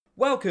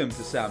Welcome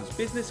to Sam's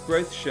Business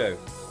Growth Show.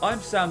 I'm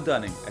Sam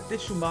Dunning, a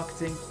digital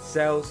marketing,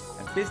 sales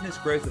and business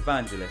growth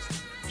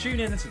evangelist. Tune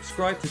in and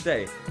subscribe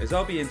today as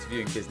I'll be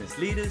interviewing business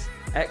leaders,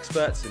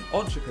 experts and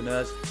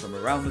entrepreneurs from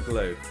around the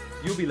globe.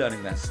 You'll be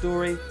learning their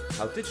story,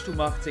 how digital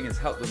marketing has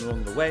helped them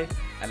along the way,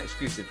 and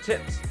exclusive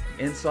tips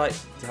and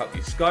insights to help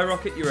you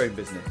skyrocket your own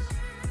business.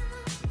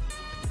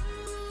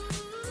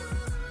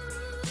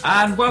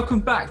 And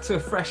welcome back to a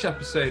fresh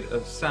episode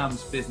of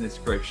Sam's Business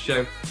Growth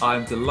Show.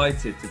 I'm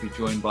delighted to be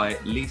joined by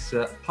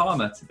Lisa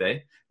Palmer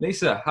today.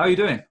 Lisa, how are you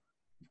doing?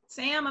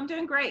 Sam, I'm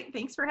doing great.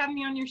 Thanks for having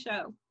me on your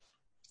show.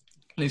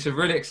 Lisa,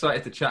 really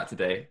excited to chat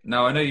today.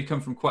 Now, I know you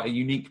come from quite a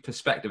unique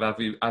perspective, as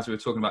we were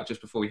talking about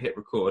just before we hit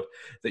record,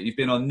 that you've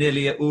been on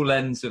nearly all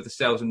ends of the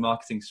sales and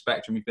marketing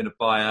spectrum. You've been a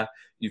buyer,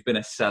 you've been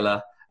a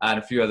seller, and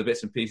a few other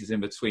bits and pieces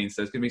in between.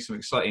 So there's going to be some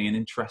exciting and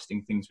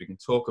interesting things we can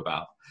talk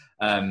about.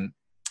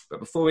 But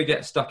before we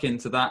get stuck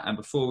into that, and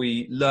before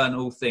we learn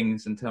all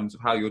things in terms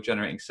of how you're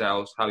generating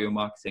sales, how you're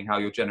marketing, how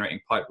you're generating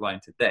pipeline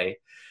today,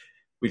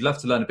 we'd love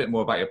to learn a bit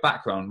more about your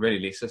background, really,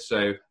 Lisa.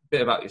 So a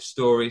bit about your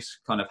stories,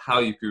 kind of how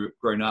you've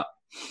grown up,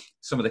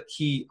 some of the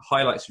key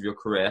highlights of your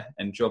career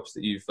and jobs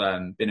that you've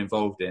been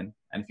involved in.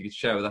 And if you could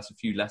share with us a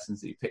few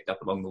lessons that you picked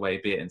up along the way,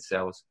 be it in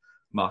sales,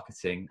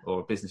 marketing,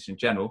 or business in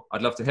general,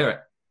 I'd love to hear it.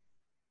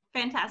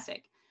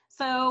 Fantastic.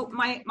 So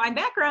my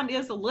background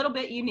is a little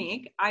bit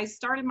unique. I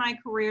started my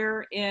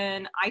career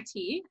in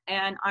IT,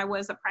 and I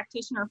was a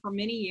practitioner for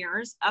many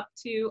years, up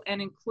to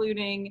and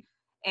including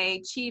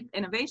a chief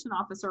innovation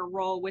officer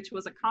role, which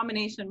was a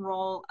combination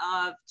role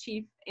of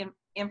chief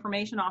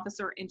information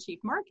officer and chief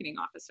marketing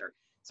officer.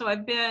 So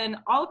I've been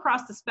all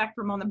across the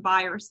spectrum on the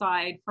buyer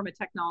side from a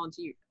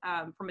technology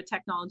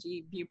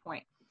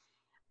viewpoint.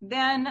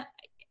 Then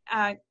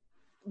I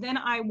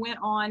went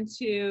on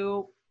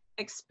to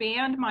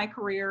expand my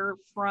career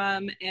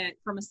from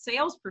a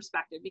sales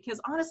perspective, because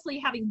honestly,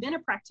 having been a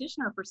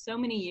practitioner for so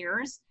many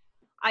years,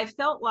 I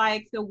felt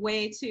like the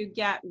way to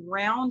get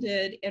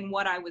rounded in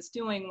what I was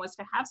doing was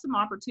to have some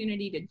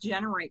opportunity to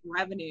generate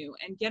revenue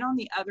and get on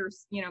the other,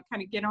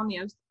 get on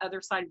the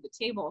other side of the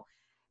table.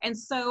 And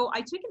so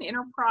I took an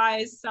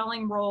enterprise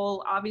selling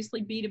role,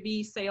 obviously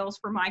B2B sales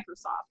for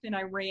Microsoft, and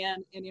I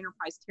ran an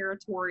enterprise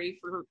territory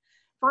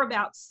for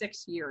about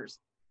 6 years.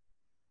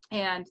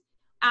 And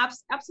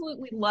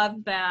absolutely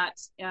loved that,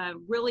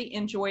 really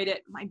enjoyed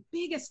it. My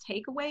biggest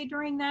takeaway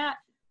during that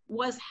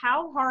was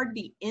how hard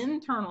the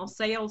internal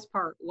sales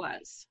part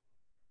was.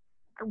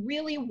 I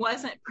really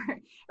wasn't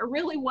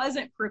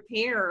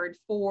prepared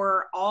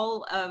for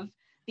all of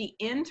the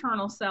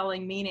internal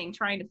selling, meaning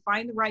trying to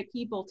find the right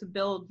people to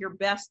build your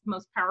best,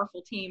 most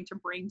powerful team to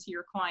bring to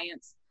your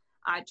clients.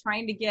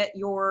 Trying to get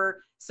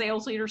your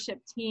sales leadership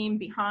team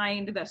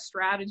behind the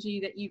strategy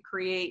that you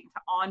create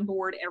to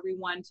onboard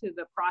everyone to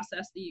the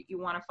process that you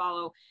want to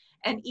follow,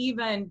 and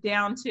even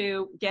down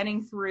to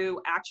getting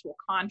through actual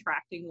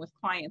contracting with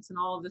clients and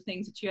all of the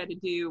things that you had to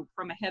do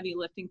from a heavy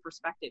lifting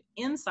perspective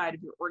inside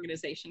of your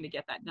organization to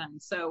get that done.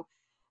 So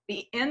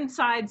the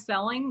inside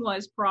selling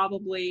was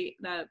probably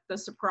the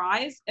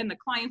surprise, and the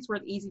clients were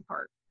the easy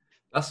part.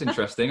 That's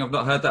interesting. I've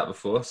not heard that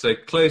before. So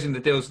closing the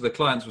deals with the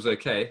clients was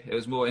okay. It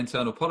was more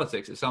internal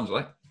politics, it sounds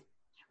like.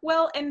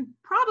 Well, and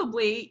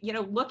probably,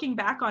 looking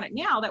back on it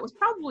now, that was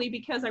probably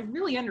because I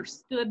really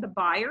understood the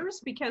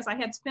buyers, because I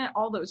had spent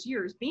all those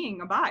years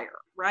being a buyer,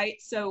 right?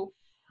 So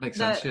makes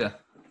sense, yeah.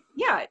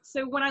 Yeah.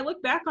 So when I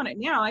look back on it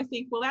now, I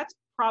think, well, that's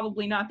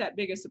probably not that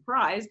big a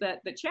surprise.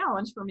 That the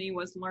challenge for me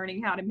was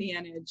learning how to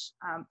manage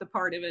the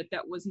part of it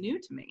that was new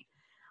to me.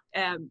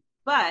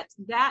 But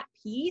that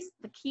piece,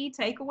 the key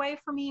takeaway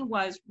for me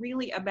was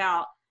really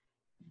about,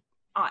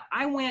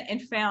 I went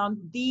and found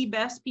the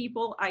best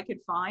people I could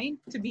find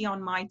to be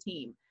on my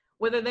team,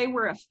 whether they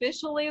were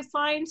officially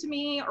assigned to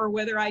me or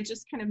whether I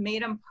just kind of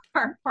made them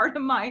part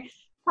of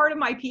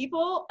my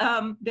people.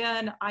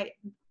 Then I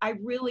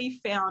really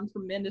found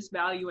tremendous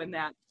value in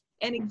that.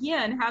 And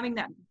again, having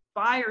that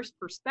buyer's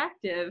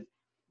perspective,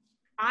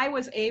 I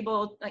was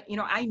able,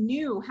 I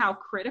knew how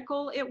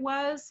critical it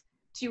was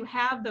to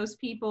have those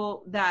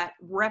people that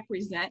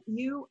represent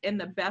you in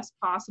the best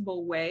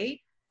possible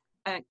way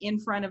in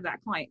front of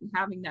that client and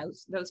having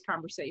those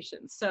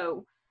conversations.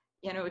 So,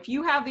 if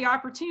you have the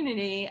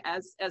opportunity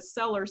as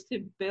sellers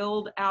to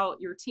build out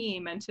your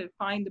team and to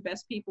find the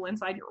best people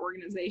inside your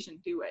organization,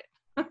 do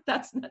it.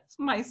 That's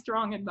my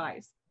strong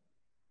advice.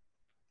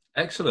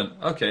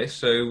 Excellent. Okay.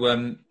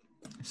 So,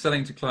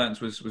 selling to clients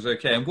was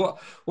okay. And what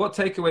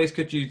takeaways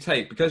could you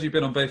take? Because you've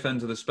been on both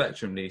ends of the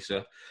spectrum,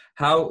 Lisa,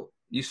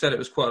 you said it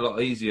was quite a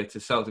lot easier to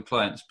sell to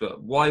clients,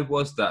 but why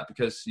was that?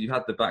 Because you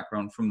had the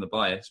background from the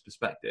buyer's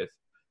perspective.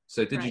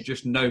 So did you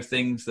just know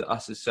things that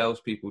us as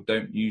salespeople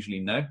don't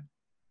usually know?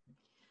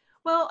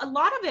 Well, a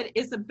lot of it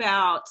is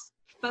about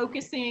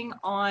focusing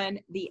on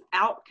the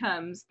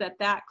outcomes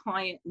that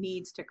client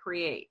needs to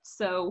create.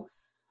 So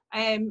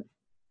I'm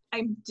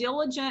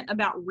diligent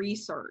about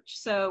research.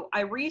 So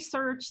I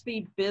research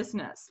the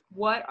business.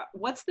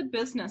 What's the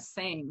business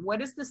saying? What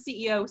is the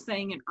CEO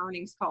saying in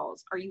earnings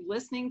calls? Are you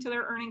listening to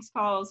their earnings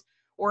calls,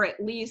 or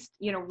at least,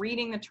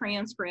 reading the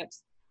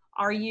transcripts?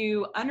 Are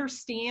you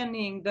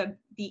understanding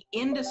the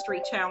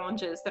industry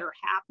challenges that are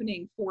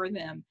happening for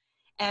them?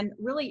 And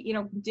really,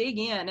 dig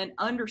in and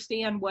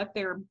understand what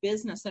their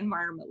business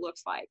environment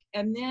looks like.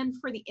 And then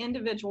for the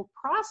individual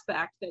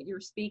prospect that you're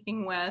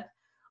speaking with,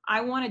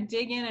 I want to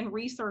dig in and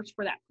research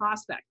for that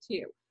prospect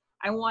too.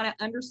 I want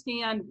to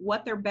understand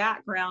what their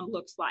background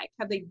looks like.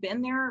 Have they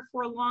been there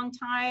for a long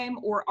time,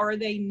 or are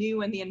they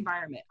new in the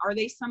environment? Are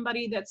they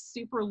somebody that's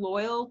super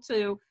loyal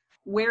to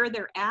where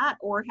they're at,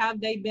 or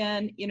have they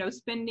been,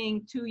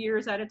 spending 2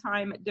 years at a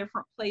time at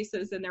different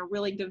places and they're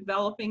really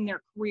developing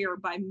their career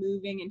by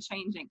moving and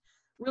changing?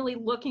 Really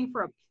looking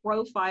for a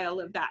profile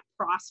of that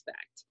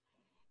prospect.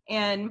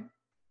 And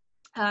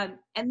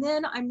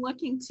then I'm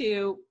looking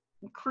to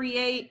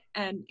create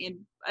a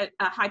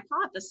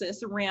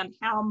hypothesis around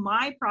how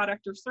my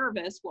product or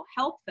service will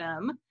help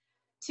them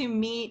to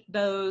meet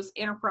those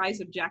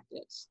enterprise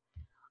objectives.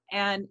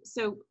 And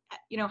so,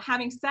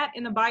 having sat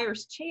in the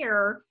buyer's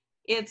chair,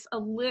 it's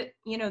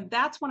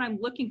that's what I'm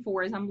looking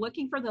for, is I'm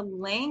looking for the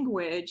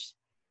language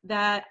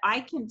that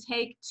I can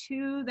take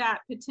to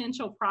that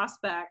potential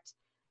prospect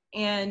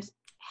and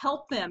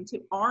help them, to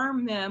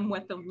arm them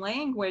with the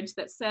language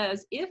that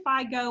says, if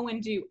I go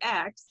and do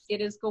X, it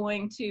is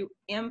going to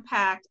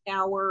impact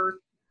our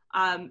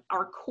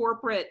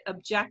corporate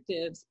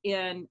objectives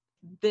in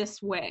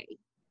this way.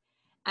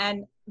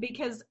 And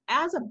because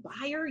as a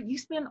buyer, you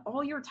spend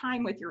all your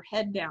time with your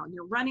head down.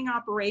 You're running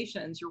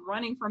operations, you're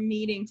running from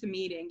meeting to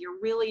meeting.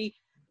 You're really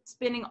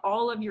spending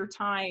all of your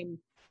time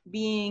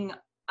being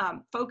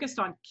focused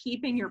on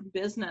keeping your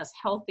business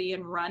healthy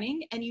and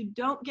running, and you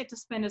don't get to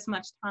spend as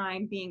much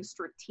time being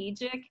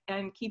strategic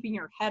and keeping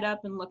your head up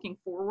and looking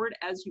forward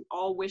as you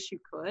all wish you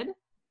could.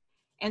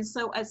 And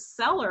so as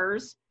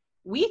sellers,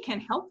 we can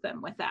help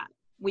them with that.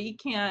 We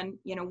can,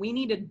 we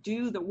need to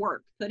do the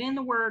work, put in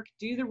the work,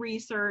 do the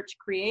research,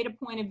 create a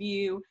point of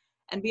view,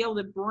 and be able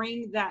to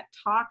bring that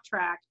talk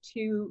track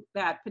to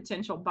that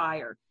potential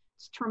buyer.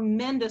 It's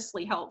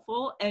tremendously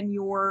helpful, and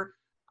your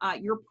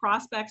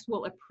prospects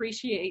will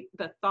appreciate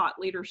the thought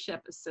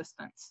leadership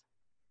assistance.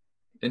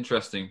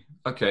 Interesting.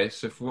 Okay,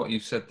 so for what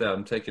you've said there,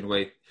 I'm taking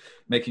away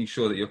making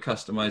sure that you're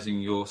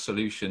customizing your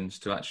solutions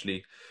to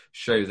actually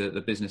show the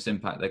business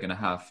impact they're going to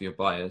have for your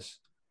buyers.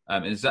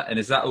 Is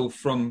that all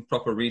from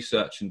proper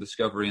research and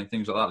discovery and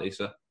things like that,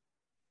 Lisa?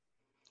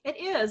 It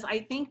is. I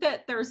think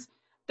that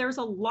there's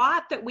a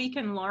lot that we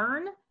can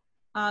learn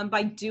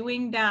by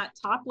doing that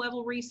top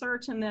level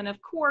research, and then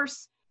of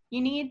course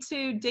you need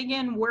to dig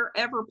in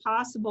wherever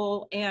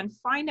possible and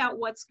find out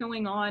what's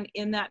going on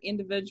in that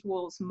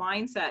individual's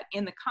mindset,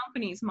 in the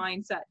company's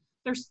mindset.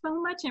 There's so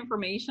much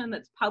information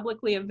that's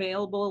publicly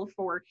available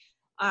for,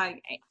 I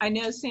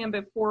know, Sam,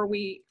 before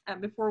we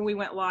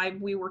went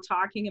live, we were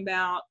talking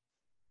about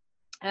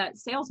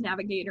Sales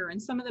Navigator and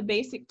some of the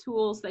basic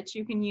tools that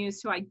you can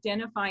use to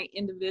identify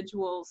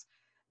individuals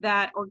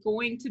that are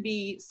going to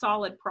be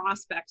solid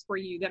prospects for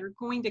you, that are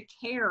going to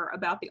care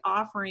about the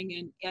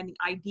offering and the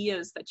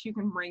ideas that you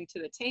can bring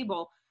to the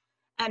table.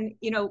 And,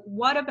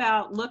 what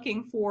about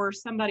looking for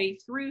somebody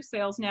through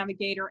Sales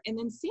Navigator and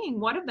then seeing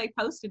what have they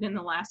posted in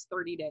the last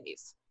 30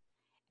 days?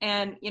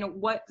 And,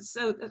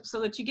 so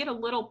that you get a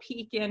little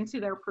peek into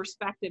their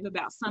perspective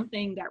about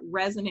something that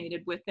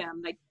resonated with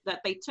them,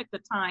 that they took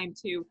the time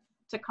to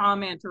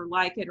comment or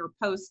like it, or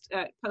post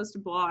a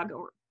blog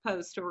or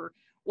post, or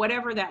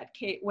whatever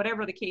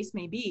the case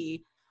may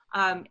be.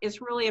 Is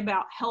really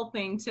about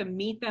helping to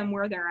meet them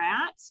where they're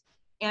at,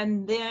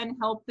 and then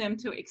help them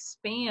to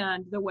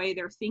expand the way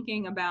they're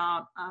thinking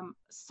about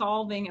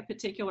solving a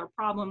particular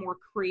problem or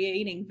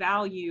creating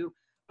value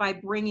by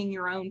bringing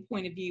your own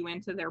point of view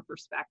into their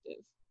perspective.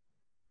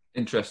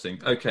 Interesting.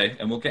 Okay,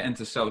 and we'll get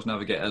into Sales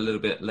Navigator a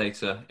little bit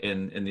later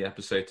in the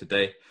episode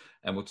today,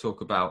 and we'll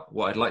talk about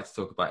what I'd like to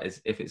talk about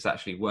is if it's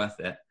actually worth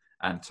it,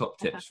 and top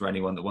tips for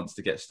anyone that wants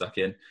to get stuck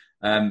in.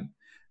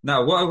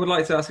 Now, what I would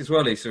like to ask as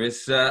well, Lisa,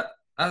 is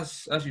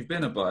as you've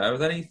been a buyer, are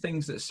there any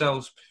things that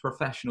sales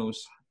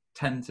professionals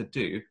tend to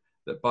do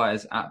that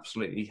buyers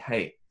absolutely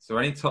hate? So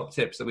any top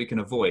tips that we can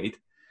avoid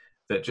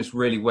that just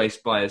really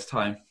waste buyers'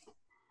 time?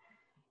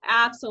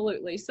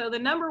 Absolutely. So the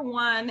number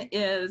one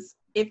is,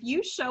 if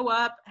you show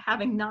up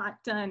having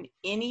not done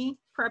any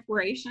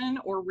preparation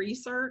or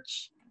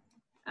research,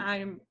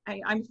 I'm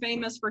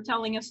famous for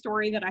telling a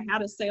story that I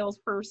had a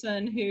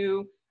salesperson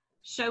who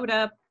showed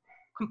up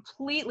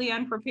completely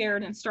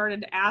unprepared and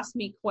started to ask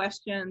me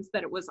questions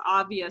that it was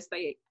obvious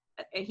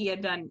he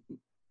had done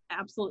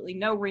absolutely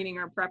no reading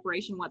or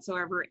preparation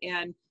whatsoever,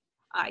 and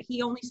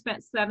he only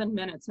spent 7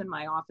 minutes in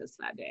my office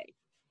that day.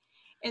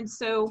 And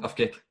so tough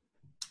kick.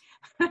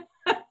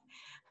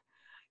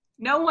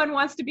 No one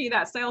wants to be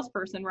that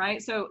salesperson,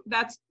 right? So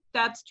that's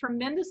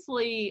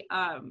tremendously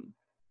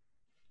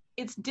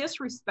it's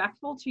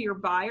disrespectful to your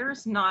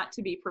buyers not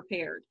to be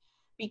prepared,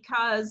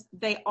 because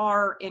they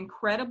are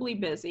incredibly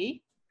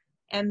busy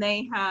and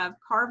they have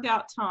carved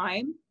out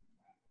time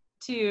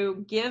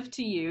to give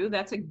to you.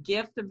 That's a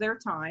gift of their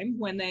time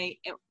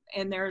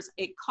and there's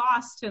a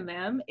cost to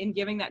them in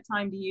giving that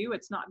time to you.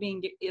 It's not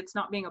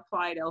being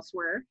applied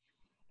elsewhere.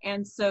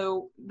 And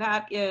so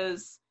that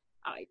is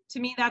To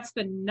me, that's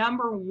the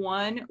number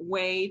one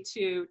way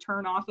to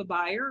turn off a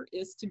buyer,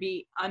 is to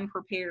be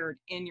unprepared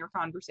in your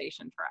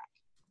conversation track.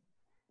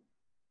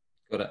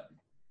 Got it.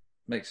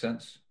 Makes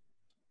sense.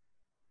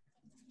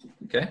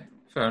 Okay,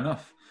 fair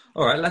enough.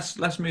 All right,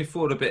 let's move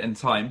forward a bit in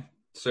time.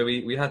 So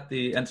we had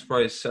the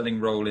enterprise selling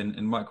role in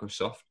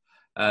Microsoft.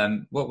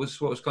 What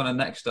was kind of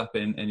next up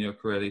in your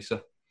career,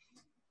 Lisa?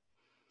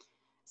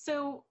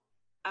 So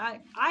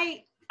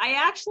I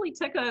actually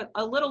took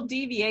a little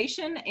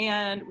deviation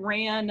and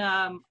ran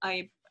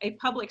a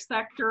public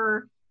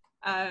sector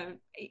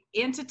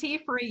entity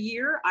for a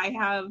year. I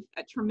have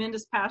a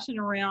tremendous passion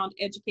around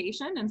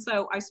education, and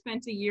so I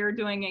spent a year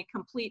doing a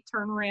complete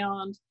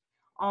turnaround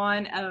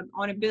on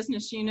a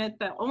business unit,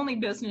 the only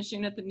business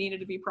unit that needed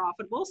to be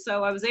profitable.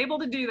 So I was able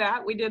to do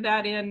that. We did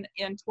that in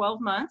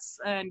 12 months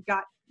and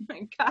got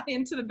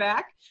into the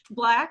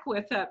black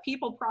with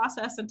people,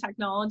 process, and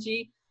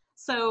technology.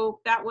 So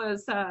that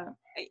was,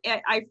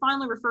 I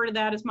finally refer to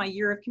that as my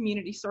year of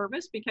community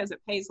service, because it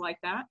pays like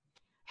that.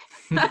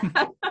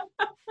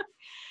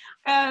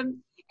 And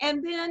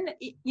then,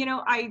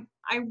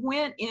 I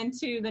went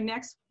into the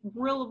next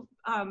real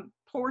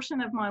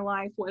portion of my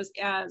life was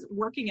as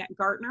working at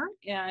Gartner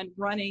and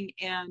running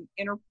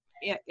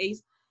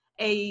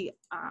a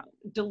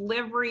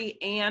delivery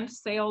and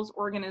sales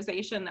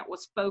organization that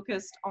was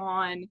focused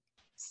on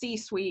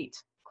C-suite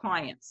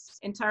clients,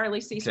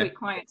 entirely C-suite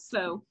clients.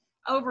 So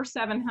over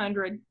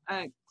 700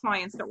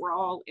 clients that were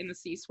all in the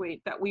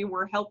C-suite that we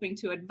were helping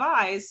to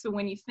advise. So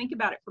when you think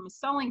about it from a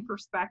selling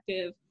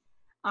perspective,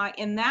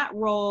 in that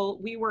role,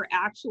 we were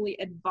actually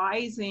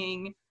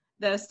advising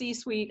the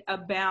C-suite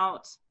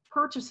about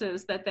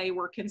purchases that they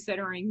were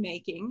considering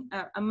making,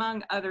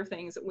 among other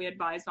things that we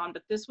advised on.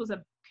 But this was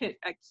a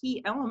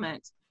key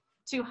element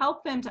to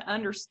help them to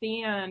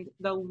understand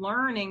the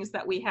learnings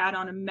that we had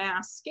on a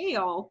mass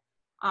scale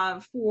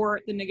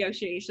for the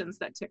negotiations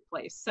that took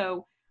place.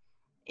 So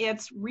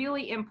it's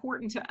really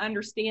important to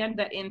understand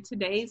that in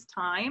today's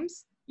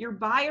times, your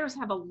buyers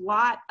have a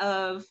lot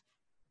of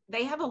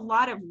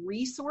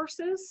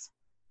resources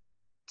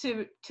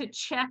to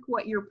check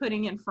what you're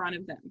putting in front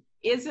of them.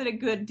 Is it a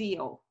good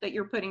deal that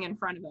you're putting in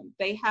front of them?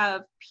 They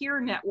have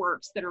peer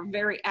networks that are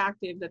very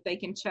active that they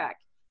can check.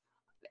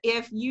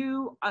 If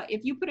you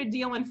put a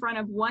deal in front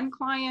of one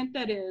client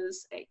that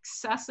is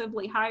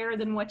excessively higher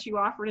than what you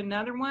offered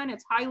another one,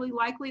 it's highly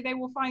likely they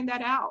will find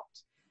that out.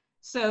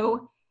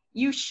 So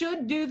you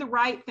should do the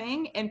right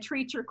thing and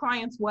treat your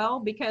clients well,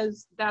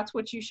 because that's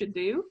what you should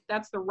do.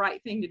 That's the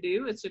right thing to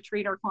do, is to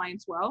treat our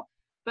clients well.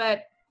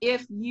 But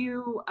if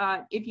you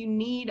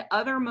need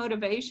other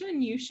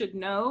motivation, you should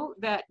know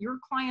that your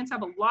clients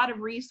have a lot of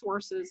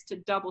resources to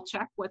double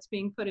check what's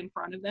being put in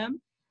front of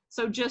them.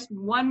 So just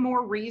one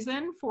more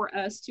reason for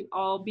us to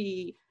all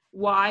be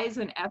wise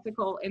and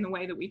ethical in the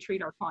way that we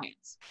treat our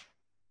clients.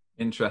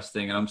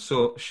 Interesting. And I'm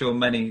sure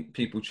many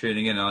people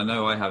tuning in, and I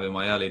know I have in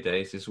my early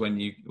days, is when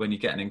you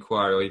get an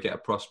inquiry or you get a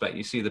prospect,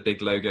 you see the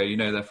big logo, you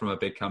know they're from a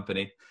big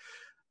company.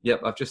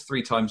 Yep, I've just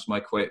 3 times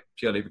my quit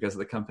purely because of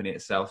the company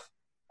itself.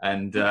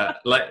 And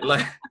like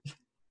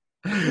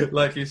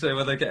you say,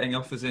 when they're getting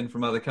offers in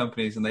from other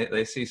companies and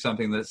they see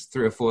something that's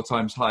 3 or 4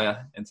 times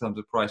higher in terms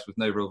of price with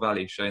no real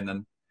value shown,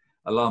 then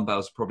alarm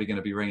bells are probably going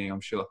to be ringing,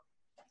 I'm sure.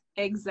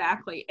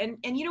 Exactly. And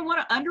you don't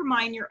want to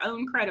undermine your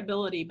own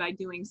credibility by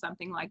doing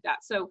something like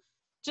that. So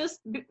just,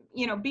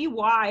 be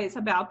wise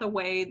about the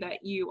way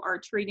that you are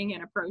treating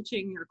and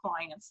approaching your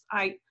clients.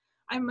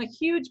 I'm a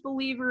huge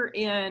believer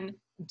in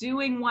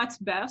doing what's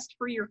best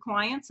for your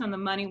clients, and the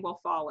money will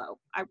follow.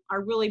 I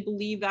really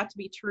believe that to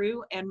be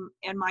true, and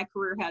my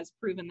career has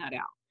proven that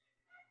out.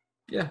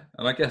 Yeah,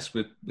 and I guess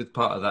with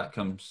part of that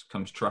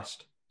comes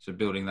trust. So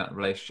building that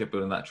relationship,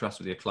 building that trust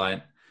with your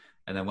client,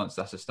 and then once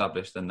that's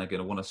established, then they're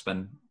going to want to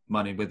spend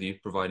money with you,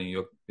 providing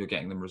you're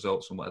getting them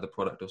results on whatever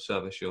product or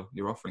service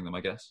you're offering them,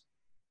 I guess.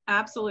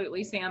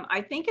 Absolutely, Sam.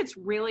 I think it's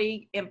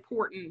really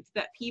important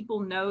that people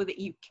know that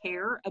you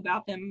care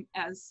about them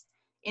as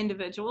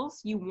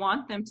individuals. You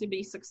want them to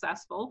be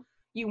successful.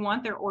 You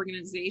want their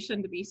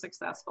organization to be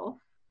successful.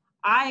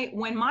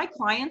 When my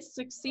clients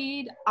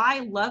succeed, I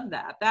love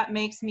that. That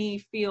makes me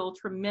feel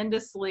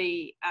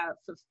tremendously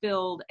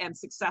fulfilled and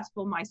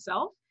successful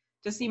myself,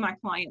 to see my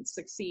clients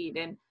succeed.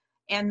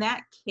 And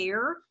that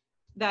care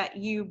that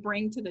you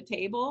bring to the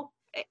table,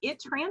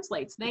 it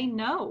translates. They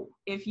know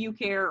if you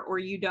care or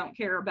you don't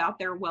care about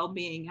their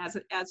well-being.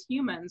 As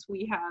humans,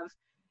 we have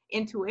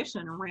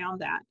intuition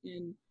around that.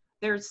 And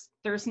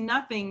there's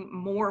nothing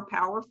more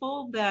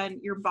powerful than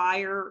your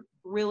buyer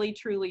really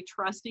truly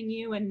trusting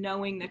you and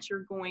knowing that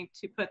you're going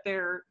to put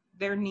their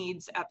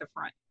needs at the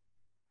front.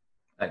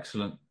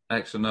 Excellent.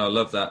 No, I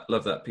love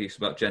that piece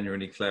about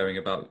genuinely caring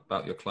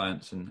about your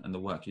clients and the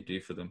work you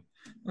do for them.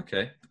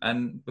 Okay.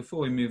 And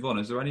before we move on,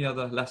 is there any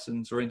other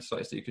lessons or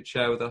insights that you could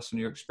share with us on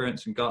your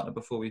experience in Gartner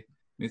before we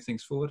move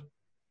things forward?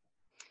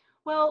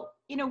 Well,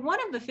 one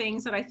of the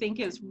things that I think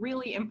is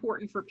really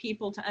important for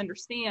people to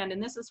understand,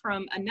 and this is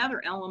from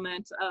another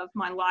element of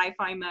my life,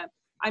 I'm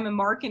I'm a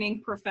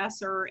marketing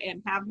professor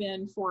and have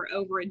been for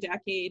over a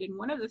decade. And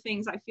one of the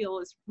things I feel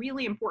is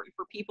really important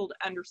for people to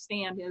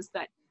understand is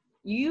that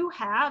you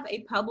have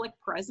a public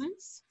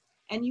presence,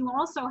 and you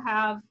also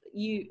have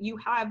you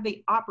have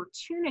the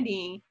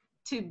opportunity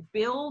to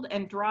build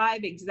and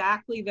drive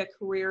exactly the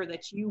career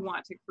that you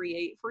want to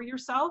create for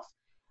yourself.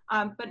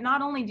 But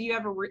not only do you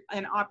have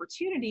an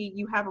opportunity,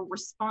 you have a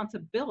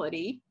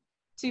responsibility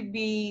to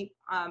be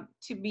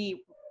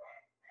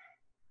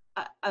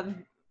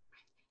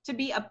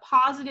a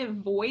positive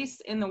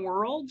voice in the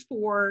world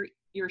for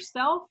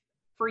yourself,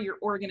 for your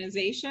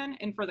organization,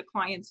 and for the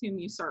clients whom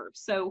you serve.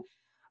 So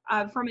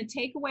from a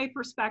takeaway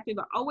perspective,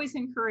 I always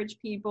encourage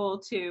people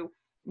to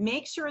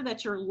make sure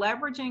that you're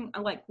leveraging,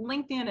 like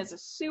LinkedIn is a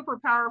super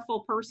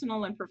powerful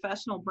personal and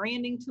professional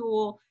branding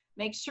tool.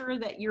 Make sure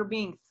that you're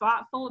being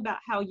thoughtful about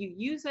how you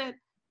use it.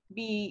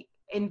 Be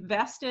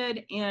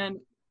invested in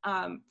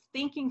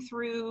thinking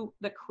through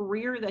the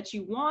career that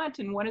you want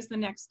and what is the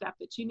next step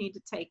that you need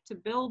to take to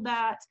build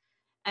that.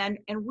 And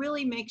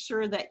really make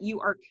sure that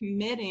you are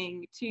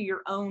committing to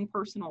your own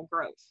personal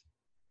growth.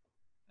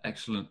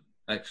 Excellent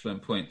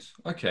points.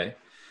 Okay.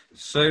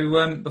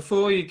 So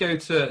before you go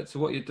to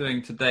what you're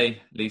doing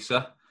today,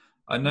 Lisa,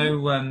 I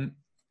know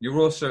you're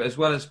also, as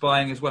well as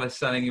buying, as well as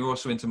selling, you're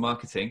also into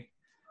marketing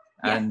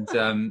and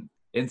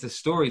into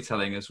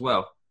storytelling as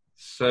well.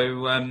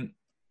 So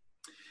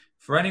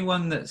for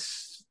anyone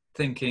that's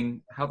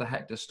thinking, how the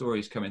heck does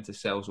stories come into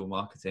sales or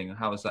marketing?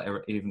 How is that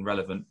even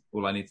relevant?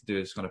 All I need to do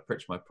is kind of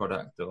pitch my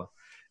product or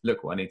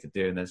look what I need to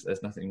do, and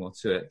there's nothing more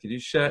to it. Could you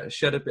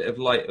shed a bit of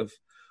light of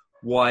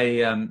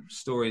why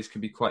stories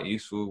can be quite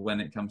useful when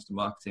it comes to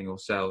marketing or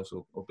sales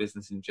or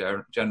business in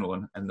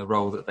general, and the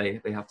role that they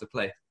have to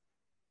play?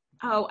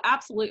 Oh,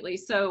 absolutely.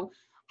 So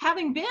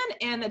having been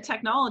in the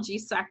technology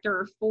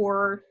sector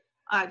for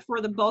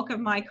the bulk of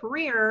my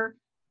career,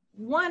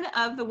 one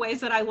of the ways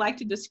that I like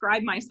to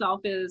describe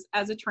myself is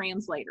as a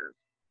translator.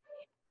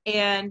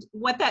 And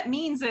what that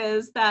means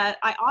is that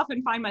I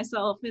often find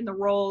myself in the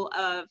role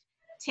of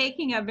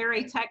taking a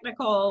very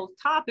technical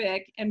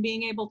topic and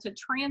being able to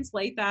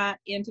translate that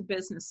into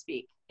business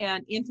speak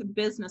and into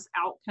business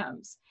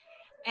outcomes.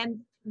 And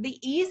the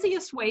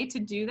easiest way to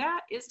do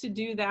that is to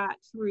do that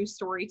through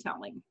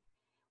storytelling.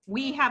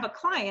 We have a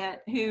client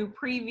who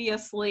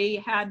previously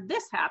had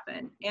this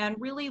happen, and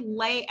really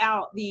lay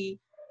out the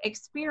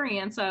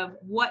experience of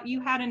what you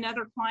had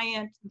another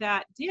client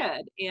that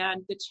did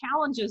and the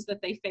challenges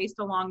that they faced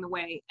along the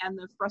way and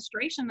the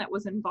frustration that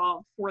was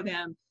involved for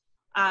them.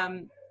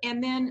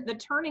 And then the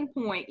turning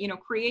point,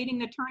 creating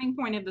the turning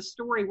point of the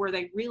story where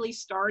they really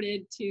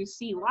started to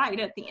see light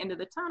at the end of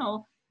the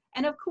tunnel.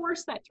 And of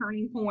course, that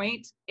turning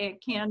point,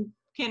 it can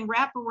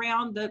wrap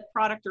around the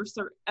product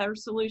or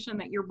solution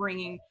that you're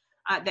bringing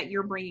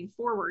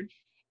forward.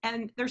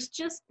 And there's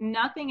just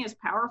nothing as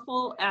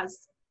powerful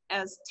as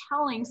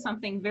telling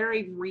something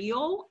very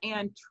real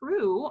and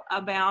true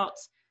about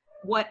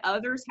what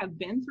others have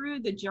been through,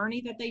 the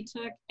journey that they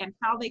took, and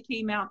how they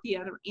came out the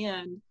other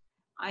end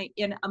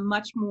in a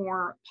much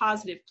more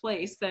positive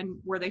place than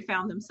where they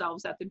found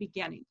themselves at the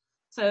beginning.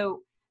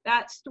 So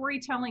that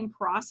storytelling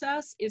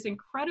process is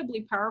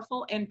incredibly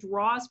powerful and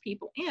draws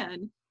people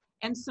in.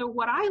 And so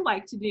what I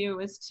like to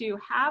do is to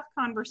have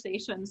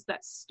conversations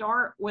that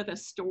start with a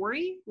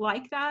story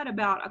like that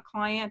about a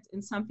client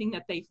and something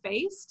that they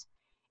faced,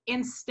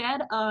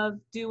 instead of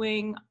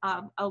doing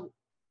a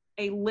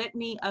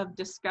litany of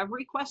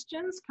discovery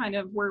questions, kind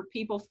of where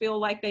people feel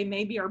like they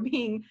maybe are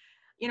being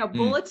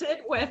bulleted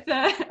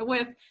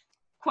with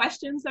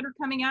questions that are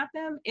coming at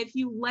them. If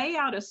you lay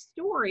out a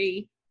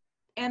story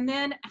and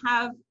then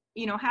have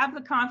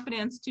the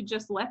confidence to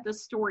just let the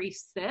story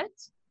sit,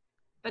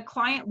 the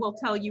client will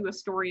tell you a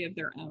story of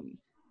their own.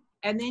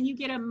 And then you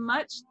get a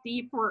much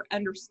deeper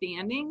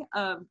understanding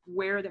of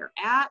where they're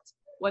at,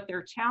 what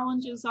their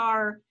challenges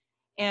are,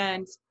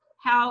 and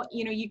how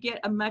you get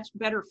a much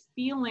better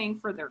feeling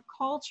for their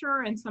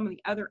culture and some of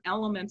the other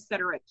elements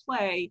that are at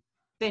play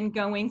than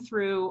going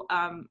through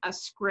a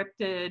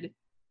scripted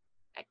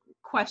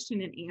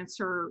question and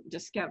answer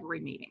discovery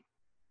meeting.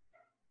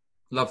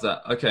 Love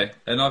that. Okay.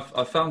 And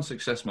I've found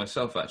success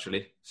myself,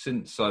 actually,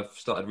 since I've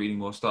started reading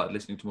more, started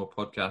listening to more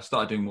podcasts,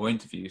 started doing more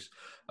interviews.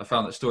 I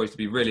found that stories to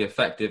be really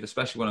effective,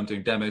 especially when I'm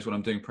doing demos, when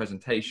I'm doing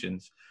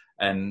presentations.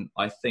 And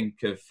I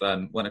think of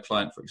when a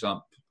client, for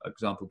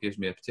example, gives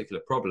me a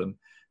particular problem,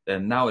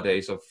 then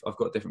nowadays I've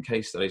got different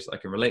case studies that I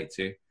can relate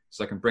to.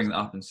 So I can bring that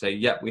up and say,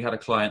 yep, we had a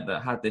client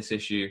that had this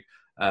issue.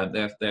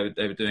 They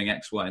were doing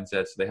X, Y, and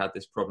Z. So they had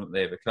this problem that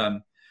they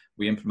overcome.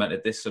 We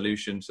implemented this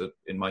solution, so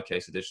in my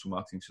case, a digital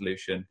marketing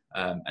solution,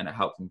 and it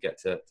helped them get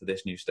to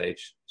this new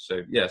stage.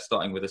 So yeah,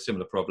 starting with a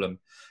similar problem,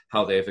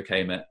 how they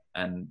overcame it,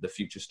 and the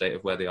future state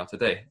of where they are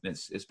today. And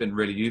it's been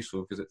really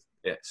useful because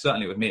it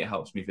certainly with me, it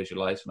helps me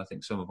visualize. And I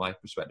think some of my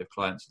prospective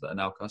clients that are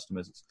now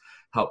customers, it's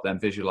helped them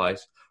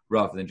visualize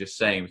rather than just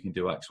saying we can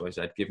do X, Y,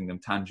 Z, giving them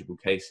tangible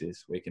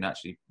cases where you can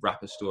actually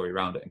wrap a story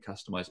around it and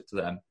customize it to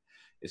them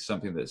is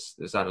something that's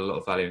added a lot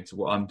of value into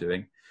what I'm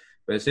doing.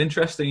 But it's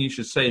interesting you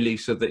should say,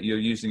 Lisa, that you're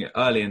using it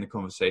early in the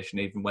conversation,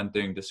 even when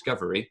doing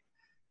discovery,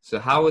 So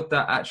how would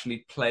that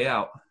actually play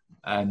out?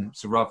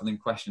 So rather than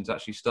questions,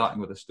 actually starting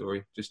with a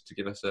story, just to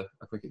give us a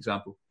quick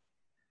example.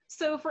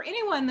 So for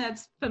anyone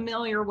that's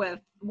familiar with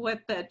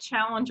the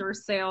challenger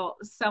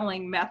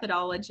selling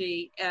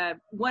methodology,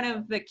 one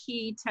of the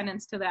key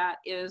tenets to that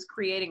is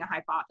creating a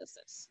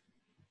hypothesis.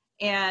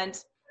 And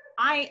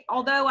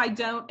although I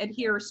don't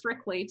adhere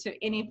strictly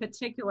to any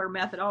particular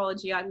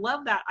methodology, I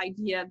love that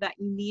idea that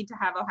you need to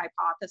have a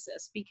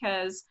hypothesis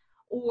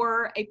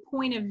or a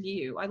point of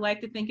view. I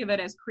like to think of it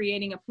as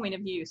creating a point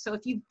of view. So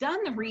if you've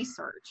done the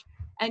research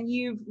and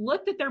you've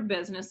looked at their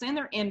business and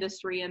their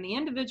industry and the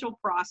individual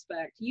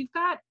prospect, you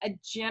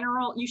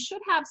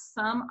should have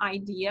some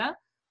idea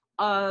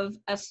of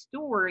a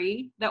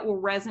story that will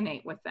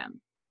resonate with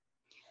them.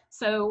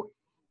 So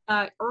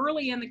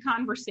early in the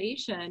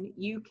conversation,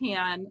 you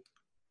can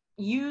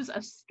use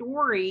a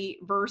story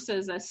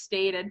versus a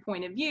stated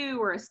point of view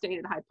or a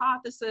stated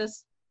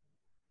hypothesis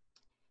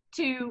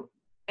to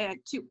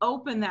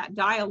open that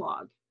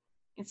dialogue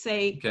and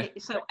say, okay.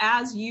 So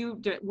as you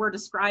were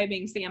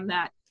describing, Sam,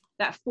 that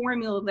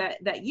formula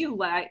that you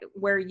like,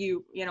 where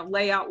you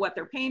lay out what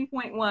their pain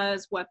point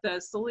was, what the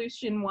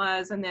solution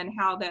was, and then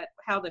how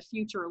the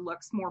future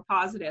looks more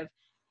positive.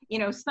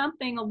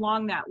 Something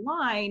along that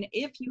line.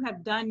 If you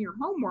have done your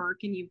homework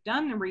and you've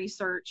done the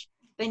research,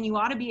 then you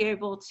ought to be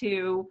able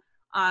to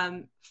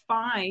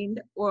find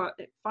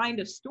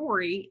a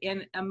story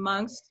in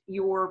amongst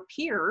your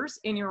peers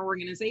in your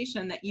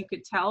organization that you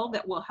could tell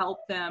that will help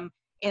them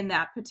in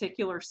that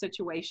particular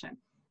situation.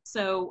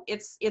 So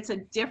it's a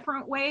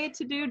different way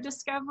to do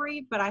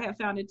discovery, but I have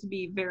found it to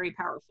be very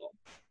powerful.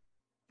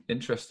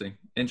 Interesting.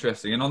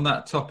 And on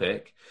that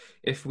topic,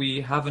 if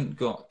we haven't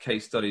got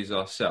case studies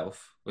ourselves,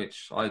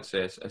 which I'd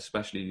say is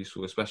especially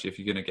useful, especially if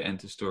you're going to get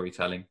into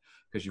storytelling,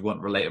 because you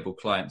want relatable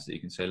clients that you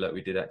can say, look,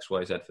 we did X,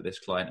 Y, Z for this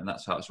client, and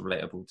that's how it's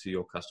relatable to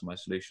your customized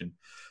solution.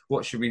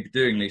 What should we be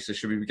doing, Lisa?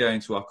 Should we be going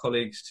to our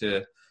colleagues,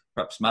 to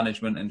perhaps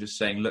management, and just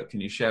saying, look,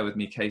 can you share with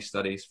me case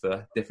studies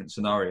for different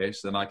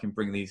scenarios so then I can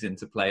bring these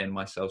into play in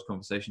my sales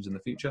conversations in the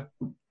future?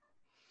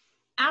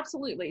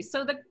 Absolutely.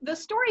 So the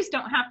stories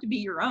don't have to be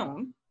your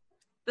own.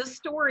 The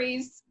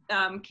stories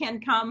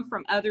can come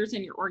from others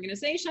in your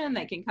organization.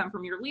 They can come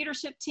from your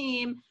leadership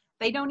team.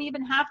 They don't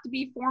even have to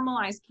be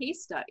formalized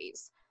case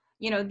studies.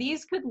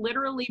 These could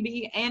literally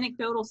be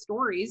anecdotal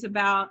stories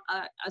about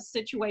a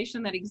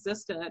situation that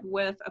existed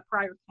with a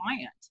prior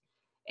client.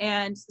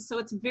 And so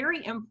it's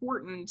very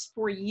important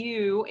for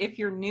you, if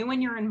you're new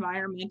in your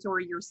environment or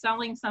you're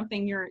selling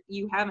something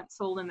you haven't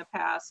sold in the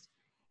past,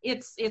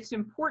 it's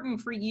important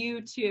for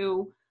you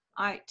to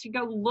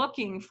go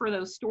looking for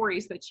those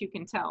stories that you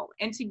can tell,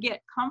 and to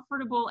get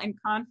comfortable and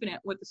confident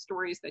with the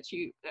stories that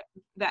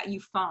you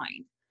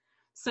find,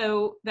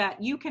 so that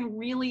you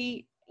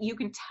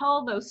can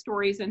tell those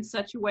stories in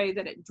such a way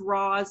that it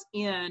draws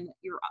in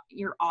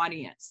your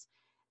audience.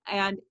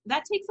 And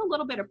that takes a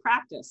little bit of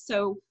practice.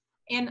 So,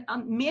 and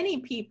many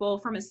people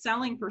from a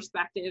selling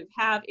perspective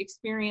have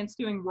experience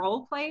doing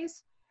role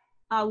plays.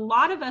 A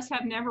lot of us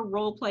have never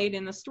role played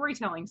in the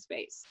storytelling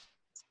space.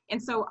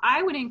 And so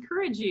I would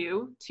encourage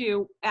you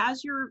to,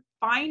 as you're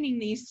finding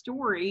these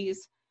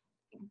stories,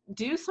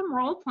 do some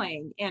role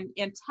playing and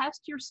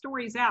test your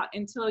stories out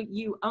until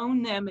you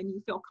own them and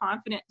you feel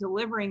confident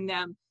delivering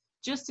them,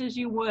 just as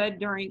you would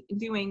during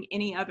doing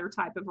any other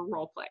type of a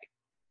role play.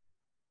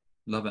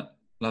 Love it.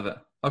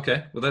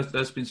 Okay, well,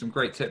 there's been some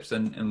great tips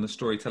in the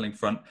storytelling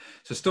front.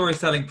 So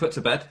storytelling put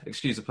to bed,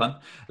 excuse the pun.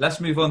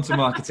 Let's move on to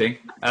marketing.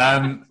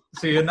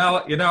 So you're now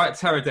at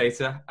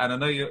Teradata, and I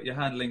know you're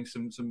handling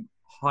some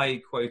high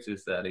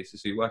quotas there, Lisa.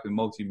 So you're working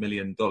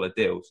multi-million-dollar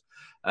deals.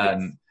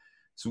 Yes.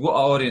 So what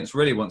our audience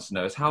really wants to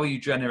know is, how are you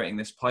generating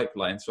this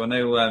pipeline? So I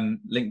know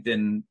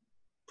LinkedIn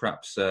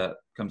perhaps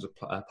comes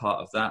a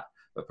part of that,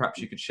 but perhaps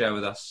you could share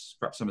with us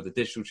perhaps some of the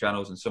digital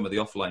channels and some of the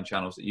offline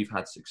channels that you've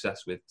had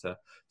success with to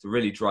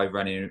really drive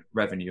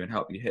revenue and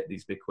help you hit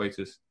these big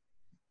quotas.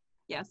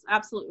 Yes,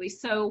 absolutely.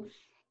 So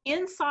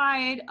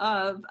inside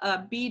of a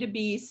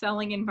B2B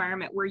selling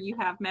environment where you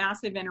have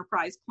massive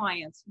enterprise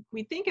clients,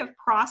 we think of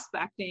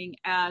prospecting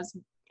as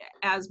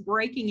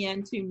breaking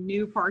into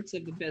new parts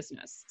of the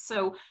business.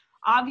 So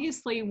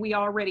obviously, we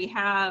already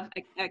have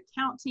an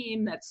account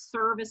team that's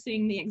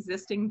servicing the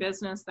existing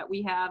business that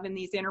we have in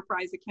these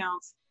enterprise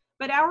accounts.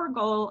 But our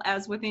goal,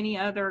 as with any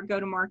other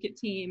go-to-market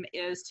team,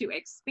 is to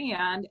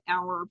expand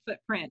our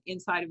footprint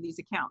inside of these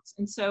accounts.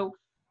 And so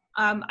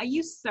I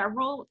use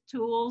several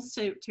tools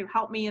to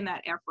help me in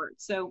that effort.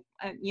 So,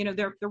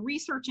 the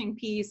researching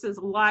piece is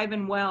alive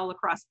and well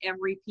across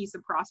every piece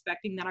of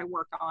prospecting that I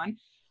work on.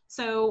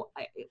 So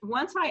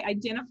once I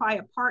identify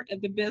a part of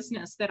the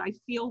business that I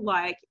feel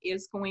like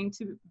is going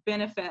to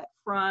benefit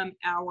from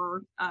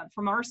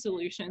our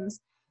solutions,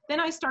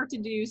 then I start to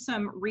do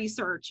some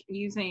research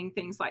using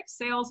things like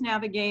Sales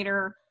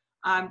Navigator,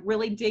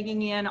 really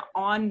digging in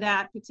on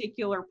that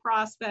particular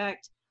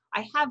prospect.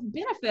 I have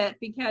benefit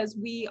because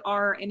we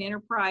are an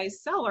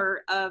enterprise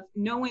seller of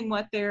knowing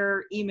what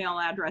their email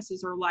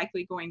addresses are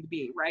likely going to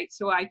be, right?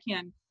 So I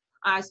can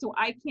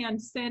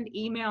send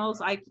emails,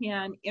 I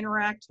can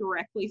interact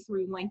directly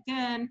through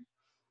LinkedIn.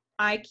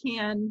 I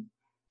can,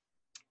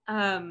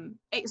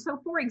 so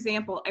for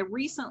example, I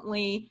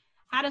recently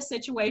had a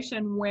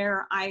situation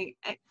where I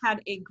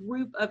had a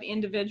group of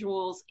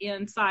individuals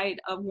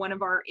inside of one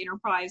of our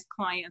enterprise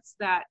clients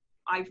that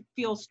I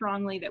feel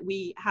strongly that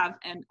we have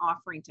an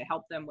offering to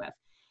help them with.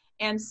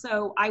 And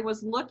so I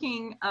was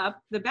looking up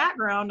the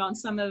background on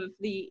some of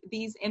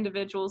these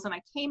individuals, and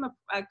I came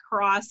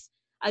across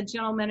a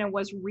gentleman and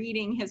was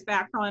reading his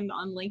background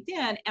on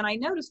LinkedIn. And I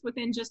noticed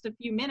within just a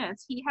few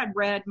minutes, he had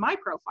read my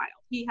profile.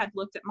 He had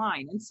looked at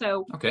mine. And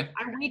so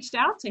I reached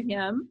out to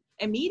him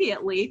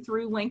immediately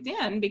through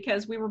LinkedIn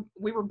because we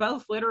were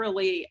both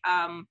literally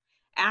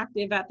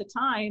active at the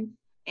time,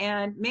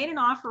 and made an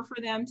offer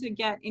for them to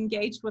get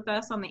engaged with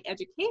us on the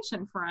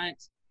education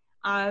front.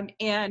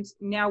 And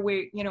now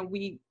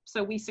we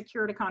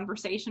secured a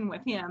conversation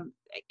with him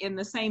in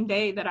the same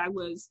day that I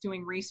was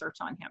doing research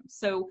on him.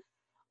 So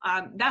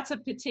that's a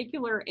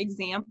particular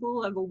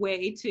example of a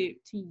way to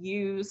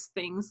use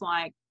things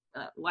like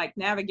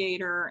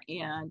Navigator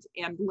and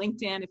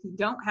LinkedIn. If you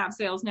don't have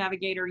Sales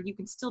Navigator, you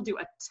can still do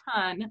a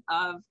ton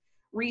of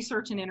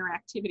research and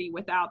interactivity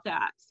without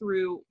that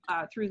through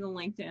the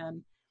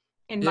LinkedIn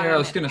environment. Yeah, I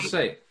was going to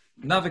say,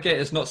 Navigator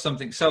is not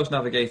something. Sales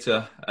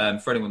Navigator,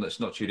 for anyone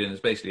that's not tuned in, is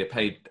basically a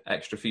paid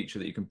extra feature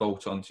that you can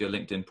bolt onto your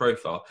LinkedIn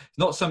profile. It's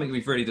not something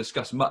we've really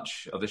discussed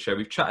much of the show.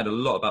 We've chatted a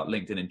lot about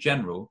LinkedIn in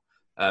general.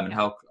 And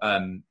how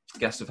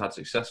guests have had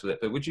success with it.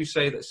 But would you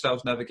say that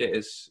Sales Navigator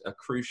is a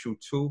crucial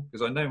tool?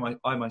 Because I know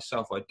I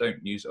myself, I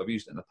don't use it. I've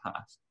used it in the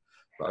past,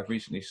 but I've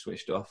recently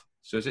switched off.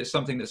 So is it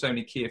something that's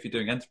only key if you're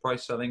doing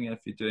enterprise selling? And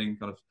if you're doing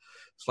kind of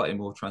slightly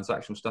more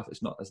transactional stuff,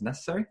 it's not as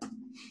necessary?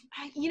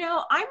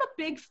 I'm a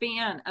big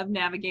fan of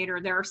Navigator.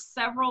 There are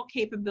several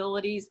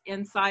capabilities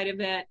inside of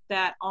it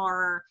that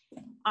are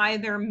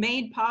either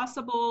made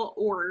possible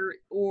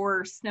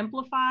or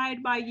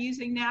simplified by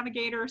using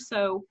Navigator.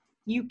 So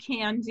you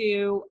can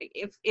do,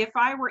 if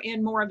I were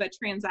in more of a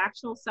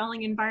transactional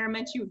selling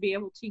environment, you would be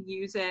able to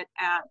use it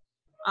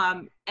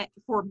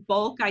for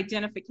bulk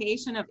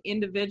identification of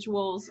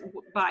individuals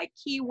by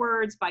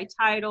keywords, by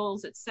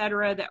titles,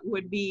 etc. That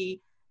would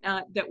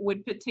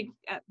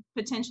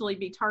potentially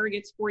be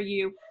targets for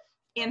you.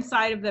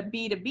 Inside of the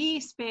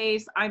B2B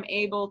space, I'm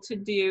able to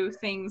do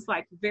things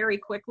like very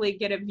quickly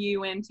get a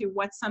view into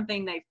what's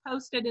something they've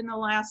posted in the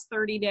last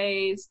 30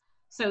 days,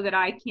 so that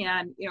I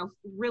can,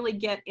 really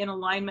get in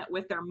alignment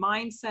with their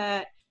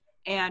mindset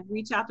and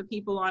reach out to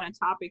people on a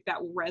topic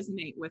that will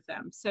resonate with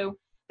them. So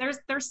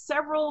there's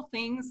several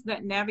things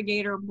that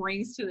Navigator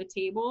brings to the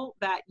table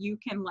that you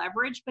can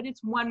leverage, but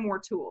it's one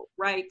more tool,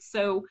 right?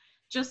 So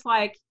just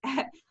like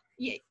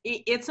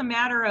it's a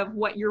matter of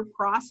what your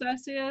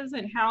process is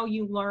and how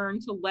you learn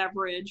to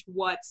leverage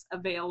what's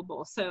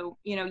available. So,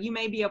 you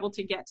may be able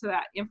to get to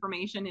that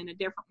information in a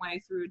different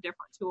way through a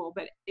different tool,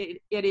 but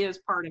it is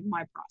part of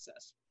my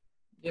process.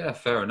 Yeah,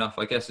 fair enough.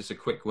 I guess it's a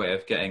quick way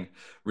of getting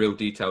real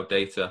detailed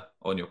data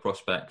on your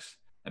prospects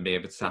and being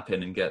able to tap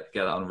in and get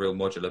that on a real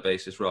modular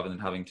basis rather than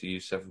having to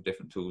use several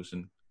different tools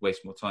and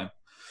waste more time.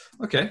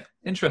 Okay,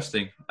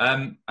 interesting.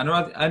 And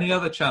are there any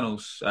other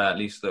channels, at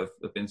least, that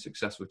have been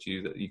successful to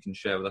you that you can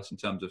share with us in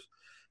terms of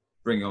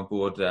bringing on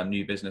board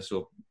new business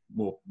or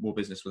more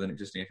business within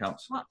existing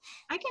accounts? Well,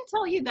 I can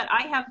tell you that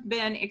I have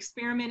been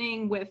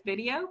experimenting with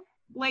video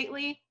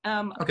lately,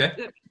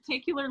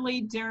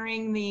 particularly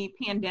during the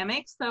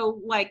pandemic.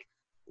 So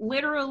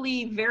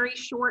literally very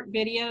short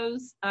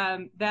videos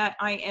that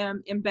I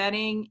am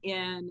embedding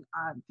in,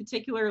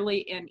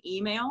 particularly in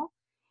email.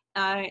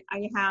 I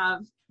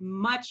have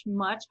much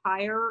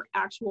higher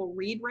actual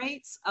read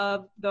rates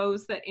of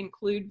those that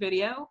include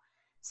video.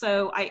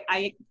 So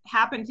I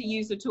happen to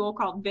use a tool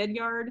called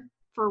Vidyard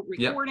for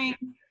recording.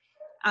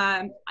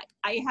 Yep.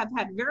 I have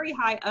had very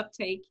high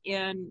uptake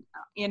in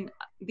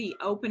the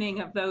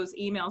opening of those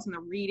emails and the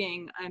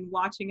reading and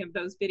watching of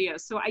those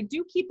videos. So I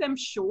do keep them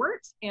short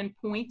and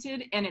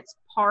pointed, and it's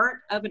part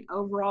of an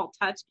overall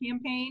touch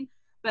campaign,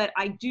 but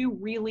I do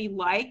really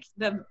like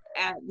the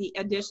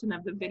addition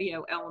of the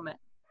video element.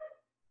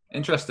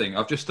 Interesting.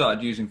 I've just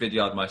started using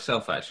Vidyard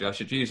myself, actually. I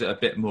should use it a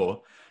bit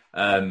more.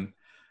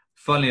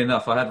 Funnily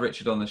enough, I had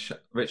Richard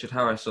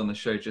Harris on the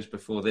show just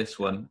before this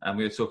one, and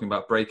we were talking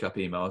about breakup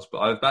emails, but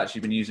I've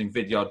actually been using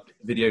Vidyard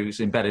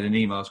videos embedded in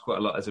emails quite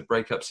a lot as a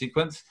breakup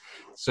sequence.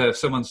 So if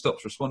someone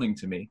stops responding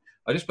to me,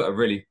 I just put a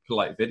really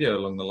polite video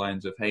along the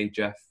lines of, "Hey,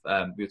 Jeff,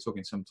 we were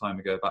talking some time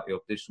ago about your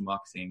digital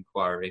marketing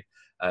inquiry.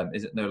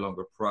 Is it no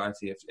longer a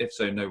priority? If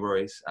so, no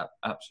worries.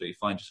 Absolutely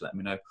fine. Just let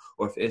me know.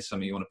 Or if it is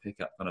something you want to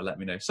pick up, kind of let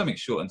me know." Something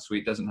short and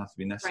sweet, doesn't have to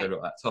be necessarily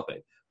about that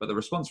topic. But the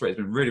response rate has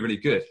been really, really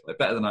good,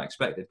 better than I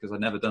expected, because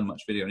I've never done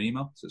much video and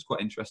email. So it's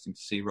quite interesting to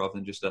see, rather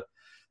than just a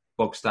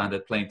bog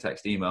standard plain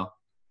text email,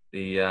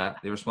 the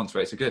response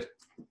rates are good.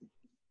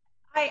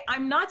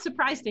 I'm not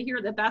surprised to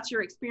hear that that's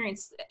your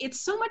experience.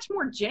 It's so much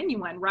more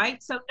genuine,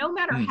 right? So no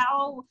matter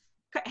how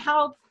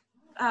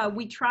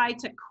we try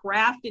to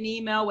craft an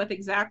email with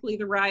exactly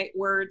the right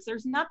words,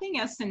 there's nothing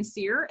as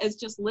sincere as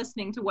just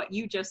listening to what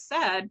you just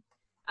said.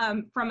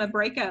 From a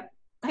breakup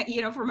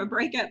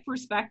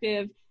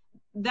perspective,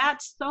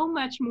 that's so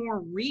much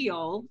more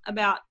real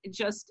about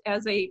just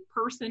as a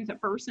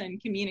person-to-person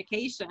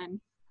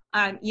communication.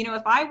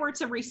 If I were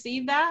to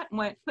receive that,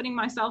 when putting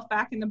myself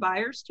back in the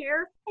buyer's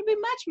chair, I'd be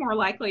much more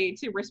likely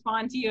to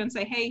respond to you and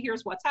say, hey,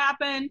 here's what's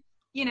happened.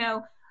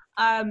 So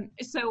I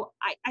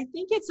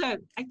think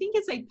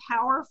it's a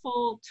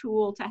powerful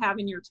tool to have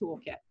in your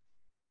toolkit.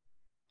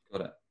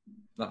 Got it.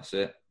 That's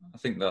it. I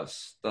think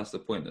that's the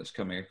point that's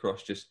coming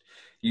across. Just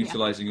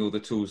utilizing all the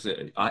tools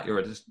that are at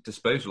your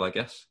disposal, I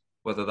guess.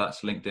 Whether that's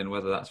LinkedIn,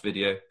 whether that's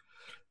video,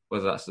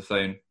 whether that's the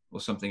phone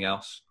or something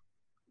else,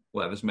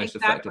 whatever's most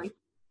effective.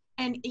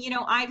 And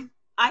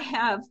I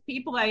have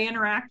people I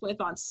interact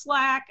with on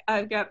Slack.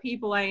 I've got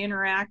people I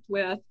interact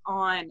with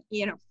on,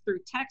 through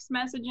text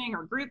messaging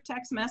or group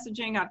text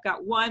messaging. I've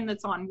got one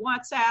that's on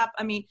WhatsApp.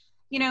 I mean,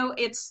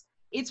 it's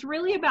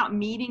really about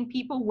meeting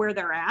people where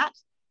they're at.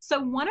 So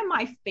one of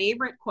my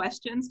favorite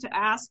questions to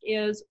ask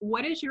is,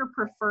 what is your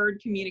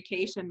preferred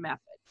communication method?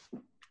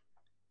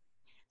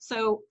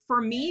 So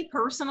for me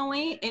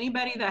personally,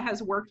 anybody that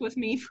has worked with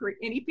me for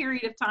any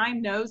period of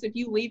time knows if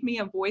you leave me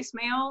a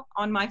voicemail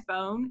on my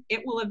phone,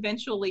 it will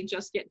eventually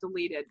just get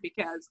deleted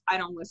because I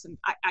don't listen.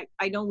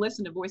 I don't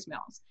listen to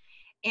voicemails.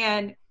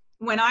 And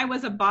when I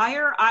was a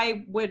buyer,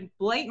 I would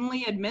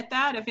blatantly admit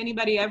that if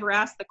anybody ever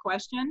asked the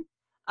question.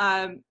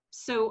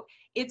 So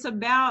it's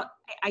about,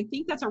 I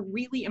think that's a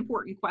really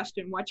important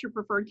question. What's your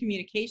preferred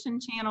communication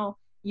channel?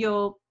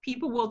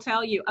 People will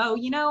tell you, oh,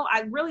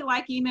 I really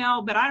like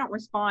email, but I don't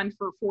respond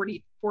for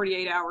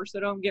 48 hours. So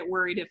don't get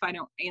worried if I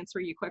don't answer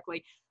you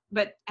quickly.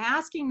 But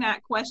asking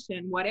that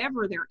question,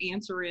 whatever their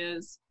answer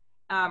is,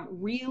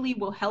 really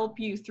will help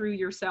you through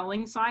your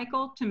selling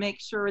cycle to make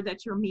sure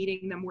that you're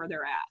meeting them where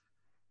they're at.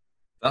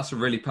 That's a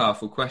really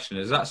powerful question.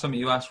 Is that something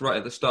you asked right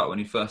at the start when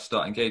you first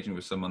start engaging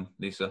with someone,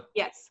 Lisa?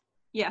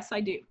 Yes,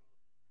 I do.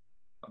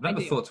 I've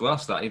never thought to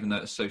ask that, even though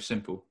it's so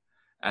simple.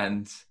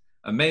 And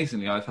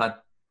amazingly, I've had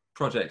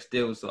projects,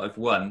 deals that I've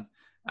won,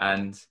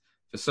 and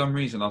for some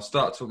reason I'll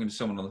start talking to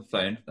someone on the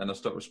phone, then I'll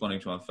stop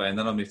responding to my phone,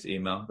 then I'll move to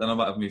email, then I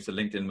might have moved to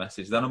LinkedIn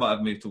message, then I might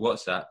have moved to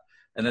WhatsApp,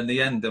 and then in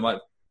the end they might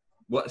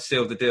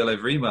seal the deal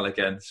over email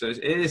again. So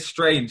it is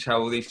strange how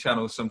all these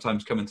channels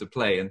sometimes come into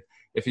play, and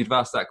if you'd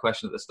asked that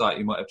question at the start,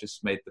 you might have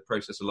just made the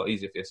process a lot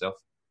easier for yourself,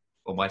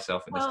 or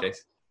myself in this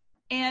case.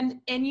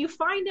 And you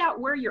find out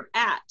where you're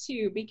at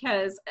too,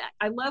 because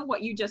I love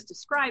what you just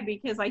described,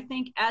 because I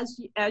think as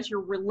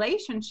your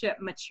relationship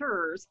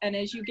matures and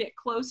as you get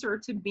closer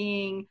to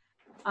being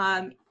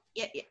in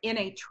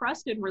a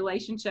trusted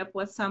relationship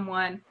with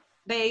someone,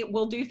 they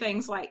will do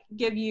things like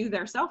give you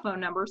their cell phone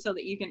number so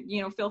that you can,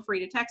 feel free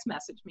to text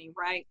message me,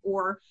 right?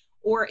 Or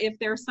if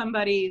there's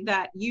somebody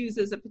that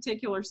uses a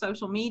particular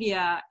social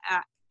media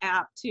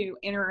app to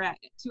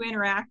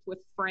interact with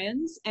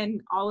friends,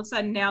 and all of a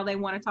sudden now they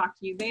want to talk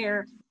to you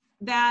there,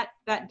 that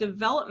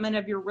development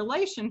of your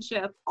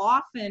relationship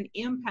often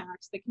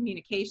impacts the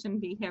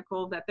communication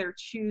vehicle that they're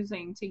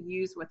choosing to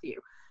use with you.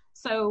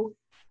 So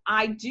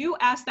I do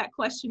ask that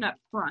question up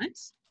front.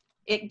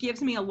 It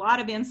gives me a lot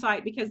of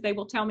insight because they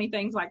will tell me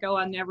things like, oh,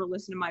 I never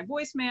listen to my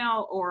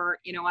voicemail, or,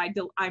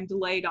 I'm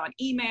delayed on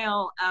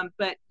email,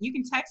 but you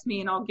can text me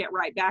and I'll get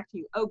right back to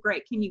you. Oh,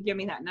 great. Can you give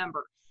me that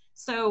number?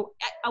 So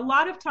a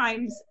lot of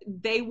times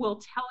they will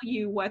tell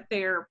you what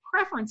their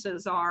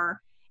preferences are,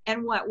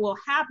 and what will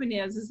happen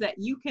is that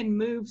you can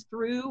move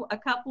through a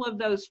couple of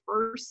those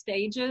first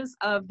stages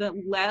of the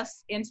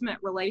less intimate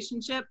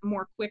relationship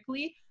more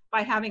quickly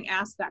by having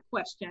asked that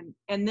question,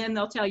 and then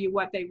they'll tell you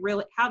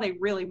how they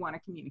really want to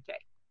communicate.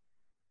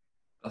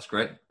 That's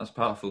great. That's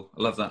powerful.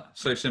 I love that.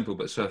 So simple,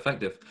 but so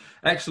effective.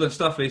 Excellent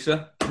stuff,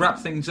 Lisa. To wrap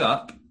things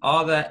up,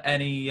 are there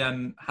any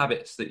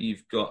habits that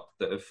you've got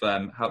that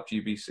have helped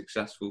you be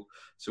successful?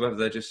 So whether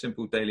they're just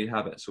simple daily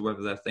habits or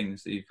whether they're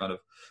things that you kind of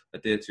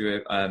adhere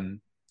to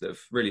that have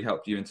really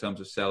helped you in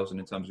terms of sales and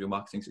in terms of your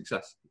marketing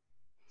success?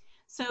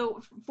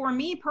 So for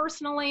me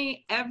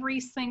personally, every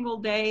single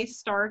day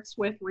starts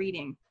with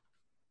reading.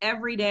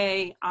 Every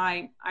day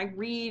I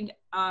read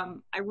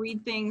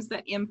things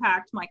that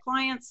impact my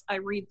clients. I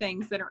read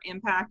things that are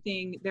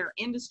impacting their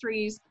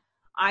industries.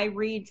 I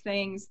read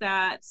things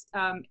that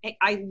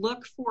I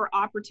look for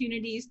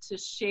opportunities to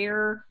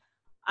share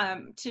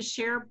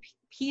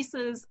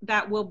pieces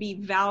that will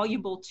be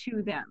valuable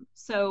to them.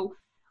 So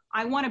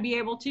I want to be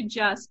able to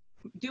just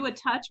do a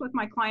touch with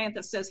my client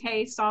that says,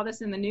 hey, saw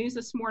this in the news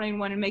this morning,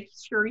 want to make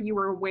sure you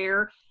were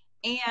aware,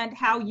 and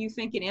how you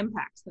think it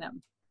impacts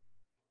them.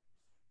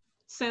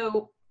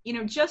 So,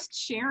 just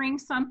sharing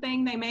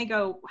something, they may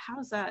go,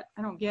 how's that?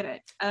 I don't get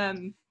it.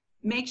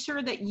 Make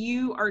sure that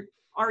you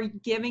are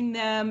giving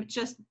them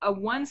just a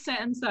one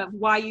sentence of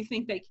why you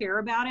think they care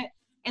about it.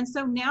 And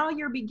so now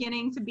you're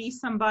beginning to be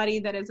somebody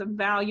that is a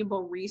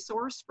valuable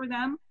resource for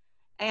them,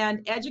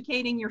 and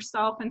educating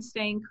yourself and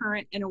staying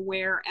current and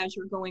aware as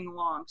you're going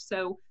along.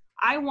 So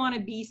I want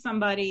to be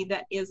somebody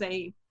that is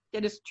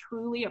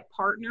truly a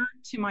partner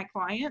to my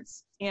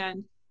clients,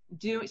 and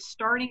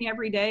starting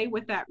every day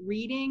with that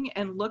reading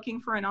and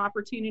looking for an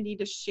opportunity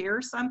to share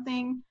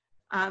something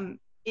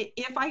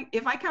if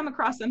I come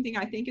across something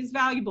I think is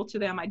valuable to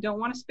them, I don't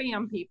want to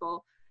spam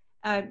people,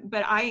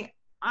 but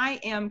I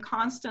am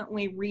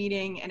constantly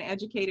reading and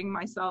educating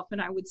myself,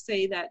 and I would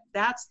say that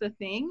that's the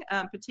thing,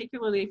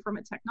 particularly from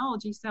a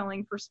technology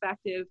selling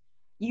perspective.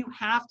 You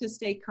have to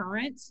stay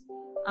current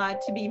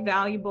to be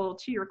valuable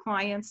to your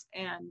clients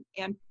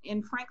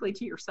and frankly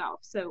to yourself.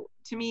 So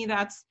to me,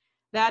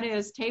 that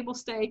is table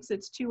stakes.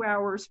 It's 2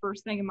 hours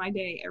first thing in my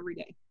day every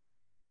day.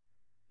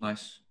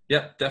 Nice.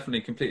 Yeah,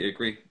 definitely, completely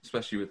agree.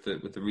 Especially with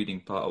the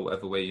reading part, or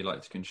whatever way you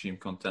like to consume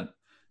content,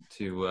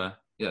 to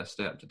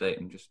stay up to date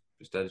and just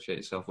dedicate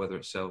yourself, whether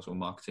it's sales or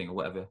marketing or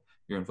whatever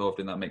you're involved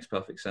in. That makes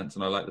perfect sense.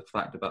 And I like the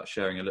fact about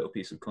sharing a little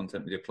piece of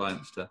content with your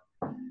clients to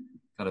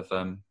kind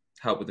of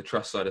help with the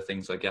trust side of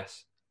things, I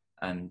guess,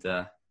 and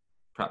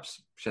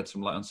perhaps shed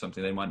some light on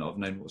something they might not have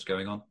known what was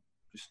going on.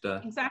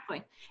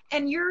 Exactly.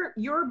 And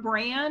your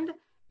brand,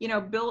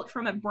 built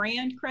from a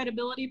brand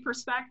credibility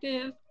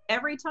perspective,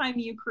 every time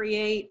you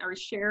create or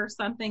share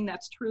something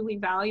that's truly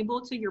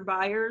valuable to your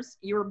buyers,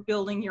 you're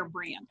building your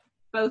brand,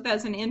 both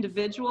as an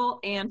individual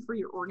and for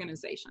your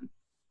organization.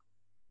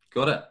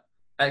 Got it.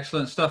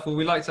 Excellent stuff. Well,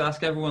 we like to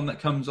ask everyone that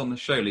comes on the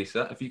show,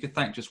 Lisa, if you could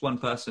thank just one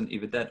person,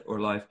 either dead or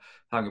alive,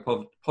 having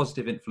a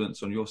positive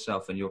influence on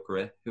yourself and your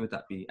career, who would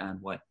that be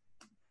and why?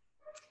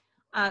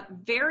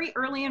 Very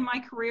early in my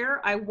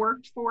career, I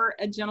worked for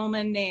a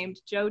gentleman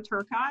named Joe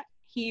Turcotte.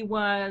 He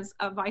was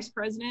a vice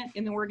president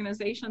in the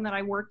organization that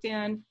I worked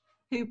in,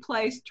 who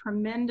placed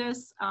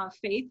tremendous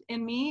faith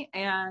in me.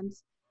 And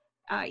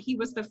he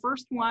was the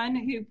first one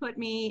who put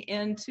me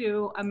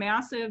into a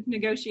massive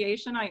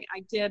negotiation. I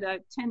did a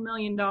 $10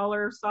 million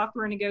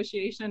software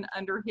negotiation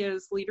under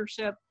his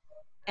leadership.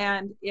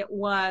 And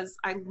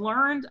I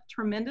learned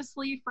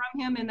tremendously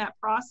from him in that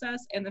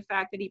process. And the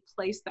fact that he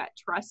placed that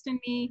trust in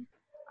me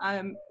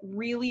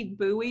really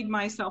buoyed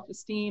my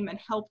self-esteem and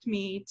helped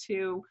me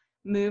to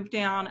move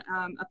down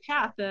a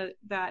path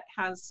that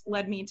has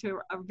led me to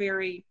a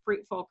very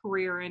fruitful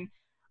career. And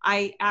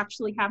I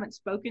actually haven't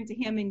spoken to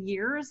him in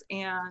years,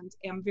 and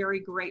am very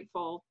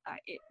grateful.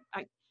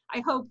 I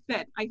hope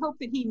that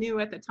he knew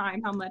at the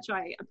time how much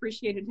I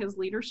appreciated his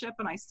leadership,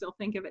 and I still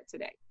think of it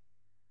today.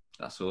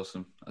 That's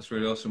awesome. That's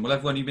really awesome. Well,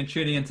 everyone, you've been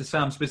tuning into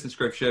Sam's Business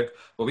Growth Show,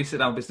 where we sit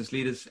down with business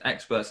leaders,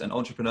 experts, and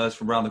entrepreneurs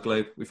from around the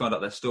globe. We find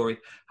out their story,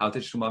 how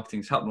digital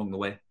marketing has helped along the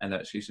way, and their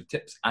exclusive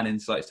tips and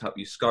insights to help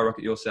you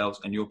skyrocket your sales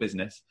and your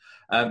business.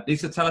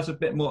 Lisa, tell us a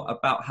bit more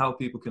about how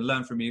people can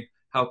learn from you,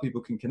 how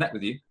people can connect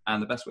with you,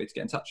 and the best way to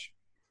get in touch.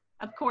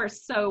 Of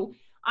course. So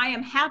I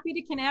am happy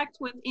to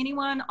connect with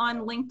anyone on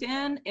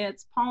LinkedIn.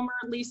 It's Palmer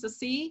Lisa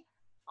C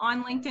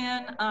on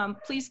LinkedIn.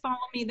 Please follow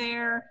me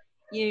there.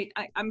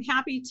 I'm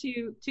happy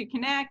to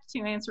connect, to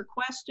answer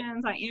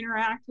questions. I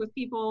interact with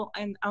people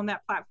on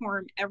that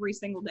platform every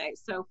single day.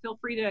 So feel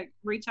free to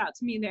reach out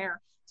to me there.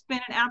 It's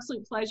been an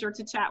absolute pleasure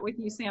to chat with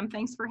you, Sam.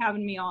 Thanks for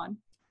having me on.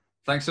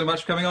 Thanks so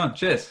much for coming on.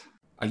 Cheers.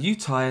 Are you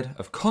tired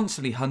of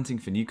constantly hunting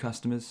for new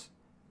customers?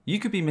 You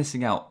could be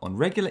missing out on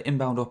regular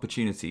inbound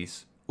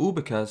opportunities, all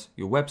because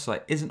your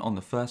website isn't on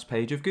the first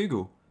page of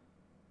Google.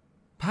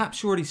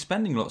 Perhaps you're already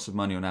spending lots of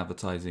money on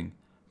advertising,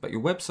 but your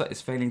website is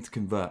failing to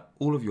convert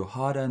all of your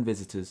hard-earned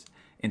visitors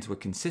into a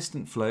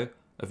consistent flow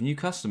of new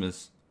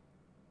customers.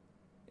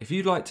 If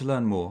you'd like to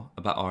learn more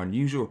about our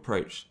unusual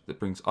approach that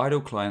brings ideal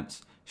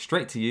clients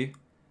straight to you,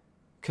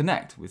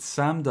 connect with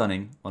Sam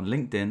Dunning on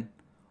LinkedIn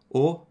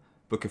or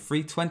book a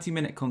free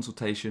 20-minute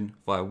consultation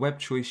via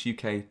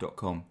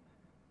webchoiceuk.com.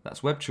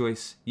 That's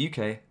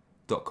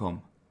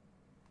webchoiceuk.com.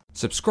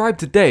 Subscribe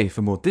today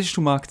for more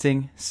digital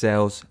marketing,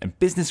 sales, and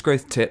business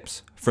growth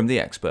tips from the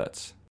experts.